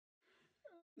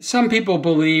Some people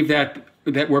believe that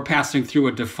we're passing through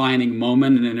a defining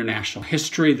moment in international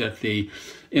history, that the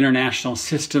international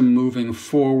system moving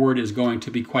forward is going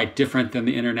to be quite different than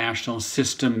the international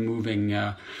system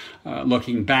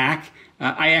looking back.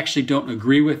 I actually don't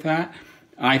agree with that.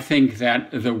 I think that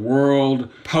the world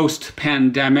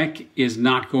post-pandemic is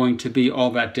not going to be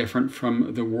all that different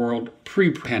from the world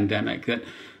pre-pandemic, that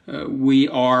we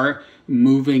are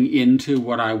moving into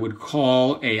what I would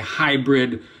call a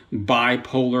hybrid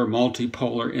bipolar,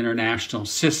 multipolar international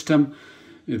system.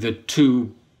 The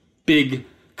two big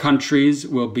countries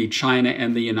will be China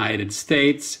and the United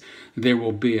States. There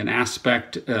will be an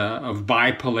aspect of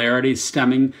bipolarity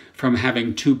stemming from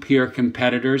having two peer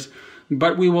competitors,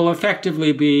 but we will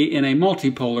effectively be in a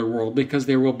multipolar world because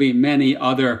there will be many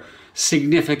other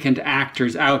significant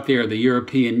actors out there, the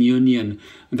European Union,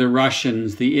 the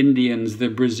Russians, the Indians, the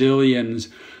Brazilians,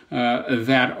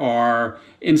 that are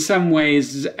in some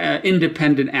ways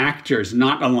independent actors,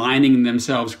 not aligning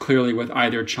themselves clearly with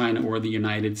either China or the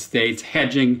United States,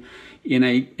 hedging in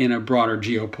a broader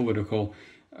geopolitical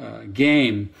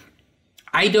game.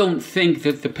 I don't think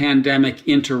that the pandemic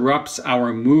interrupts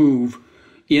our move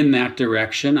in that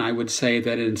direction. I would say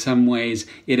that in some ways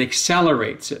it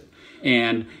accelerates it.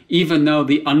 And even though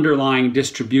the underlying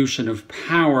distribution of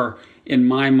power, in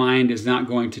my mind, is not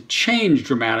going to change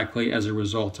dramatically as a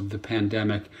result of the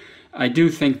pandemic, I do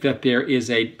think that there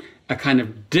is a kind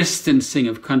of distancing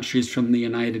of countries from the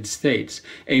United States,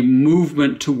 a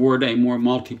movement toward a more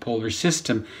multipolar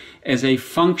system as a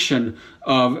function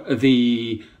of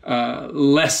the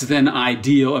less than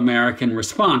ideal American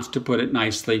response, to put it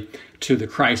nicely, to the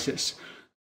crisis.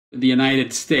 The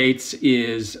United States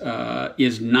is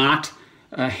not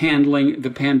handling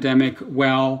the pandemic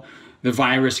well. The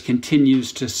virus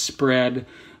continues to spread.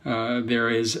 There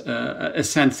is a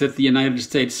sense that the United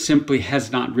States simply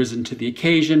has not risen to the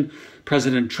occasion.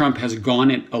 President Trump has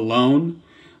gone it alone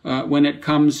when it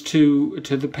comes to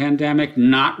the pandemic,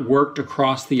 not worked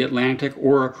across the Atlantic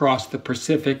or across the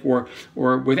Pacific or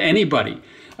with anybody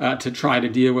to try to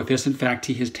deal with this. In fact,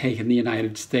 he has taken the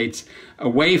United States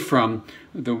away from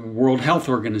the World Health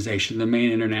Organization, the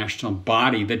main international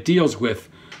body that deals with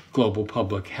global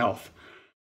public health.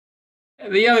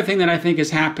 The other thing that I think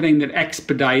is happening that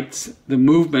expedites the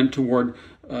movement toward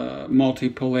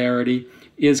multipolarity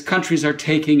is countries are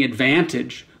taking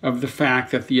advantage of the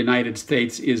fact that the United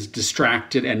States is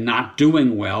distracted and not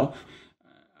doing well.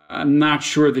 I'm not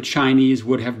sure the Chinese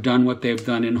would have done what they've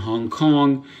done in Hong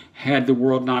Kong had the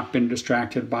world not been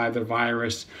distracted by the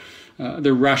virus.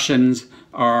 The Russians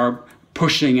are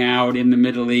pushing out in the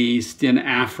Middle East, in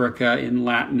Africa, in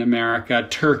Latin America.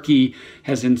 Turkey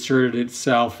has inserted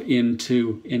itself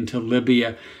into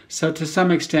Libya. So to some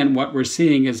extent, what we're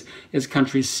seeing is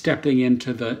countries stepping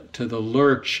into the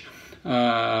lurch.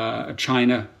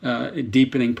 China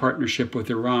deepening partnership with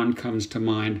Iran comes to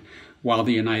mind, while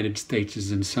the United States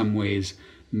is in some ways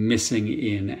missing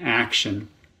in action.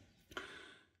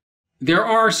 There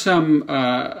are some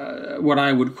what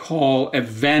I would call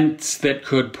events that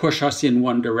could push us in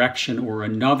one direction or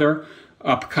another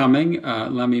upcoming.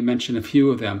 Let me mention a few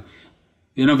of them.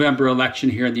 The November election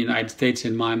here in the United States,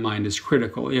 in my mind, is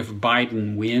critical. If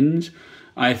Biden wins,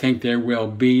 I think there will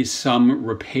be some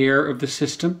repair of the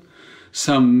system,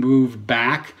 some move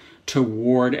back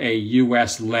toward a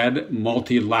U.S.-led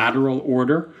multilateral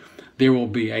order. There will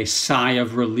be a sigh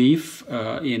of relief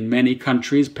in many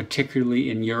countries, particularly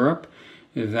in Europe,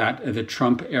 that the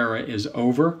Trump era is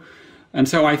over. And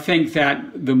so I think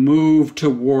that the move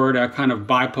toward a kind of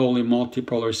bipolar,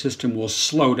 multipolar system will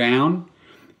slow down.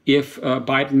 If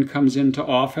Biden comes into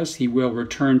office, he will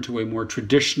return to a more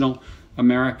traditional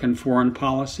American foreign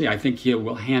policy. I think he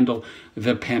will handle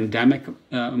the pandemic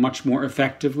much more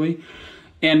effectively,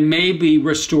 and maybe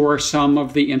restore some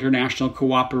of the international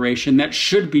cooperation that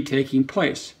should be taking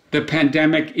place. The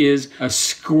pandemic is a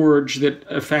scourge that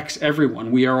affects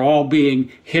everyone. We are all being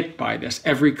hit by this,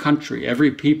 every country,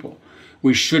 every people.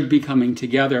 We should be coming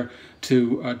together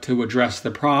to address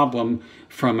the problem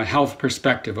from a health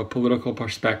perspective, a political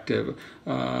perspective,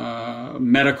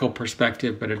 medical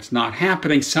perspective, but it's not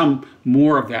happening. Some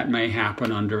more of that may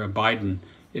happen under a Biden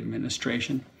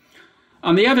administration.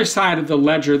 On the other side of the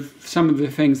ledger, some of the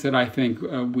things that I think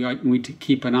we need to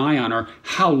keep an eye on are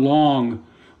how long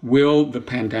will the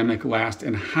pandemic last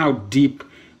and how deep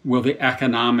will the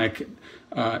economic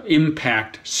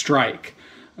impact strike.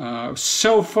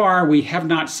 So far, we have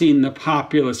not seen the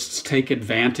populists take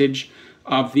advantage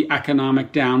of the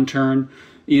economic downturn.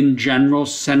 In general,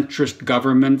 centrist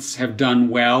governments have done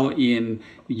well in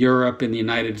Europe, in the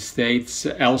United States,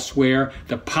 elsewhere.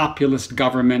 The populist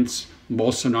governments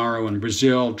Bolsonaro in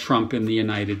Brazil, Trump in the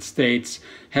United States,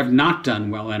 have not done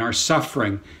well and are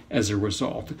suffering as a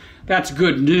result. That's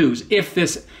good news. If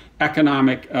this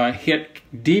economic hit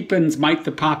deepens, might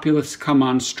the populists come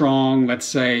on strong, let's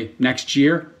say next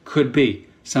year? Could be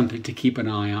something to keep an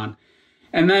eye on.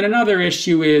 And then another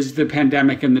issue is the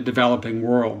pandemic in the developing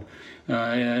world.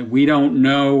 We don't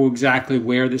know exactly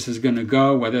where this is going to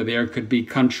go, whether there could be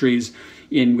countries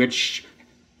in which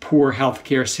poor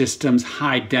healthcare systems,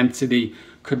 high density,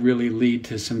 could really lead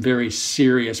to some very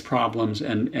serious problems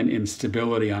and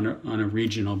instability on a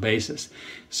regional basis.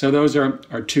 So those are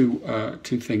two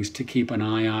things to keep an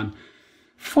eye on.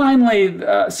 Finally,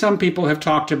 some people have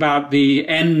talked about the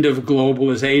end of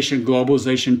globalization,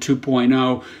 globalization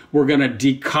 2.0. We're going to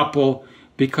decouple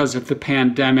because of the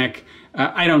pandemic.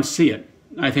 I don't see it.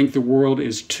 I think the world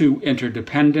is too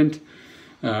interdependent.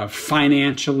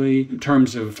 Financially, in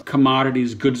terms of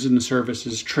commodities, goods and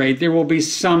services, trade. There will be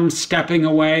some stepping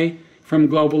away from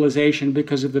globalization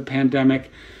because of the pandemic,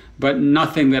 but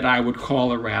nothing that I would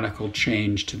call a radical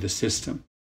change to the system.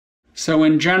 So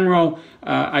in general,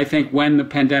 I think when the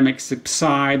pandemic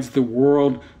subsides, the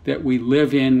world that we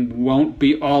live in won't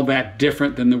be all that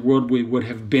different than the world we would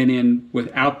have been in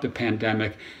without the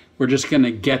pandemic. We're just going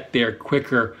to get there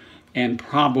quicker and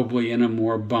probably in a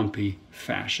more bumpy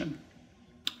fashion.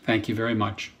 Thank you very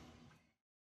much.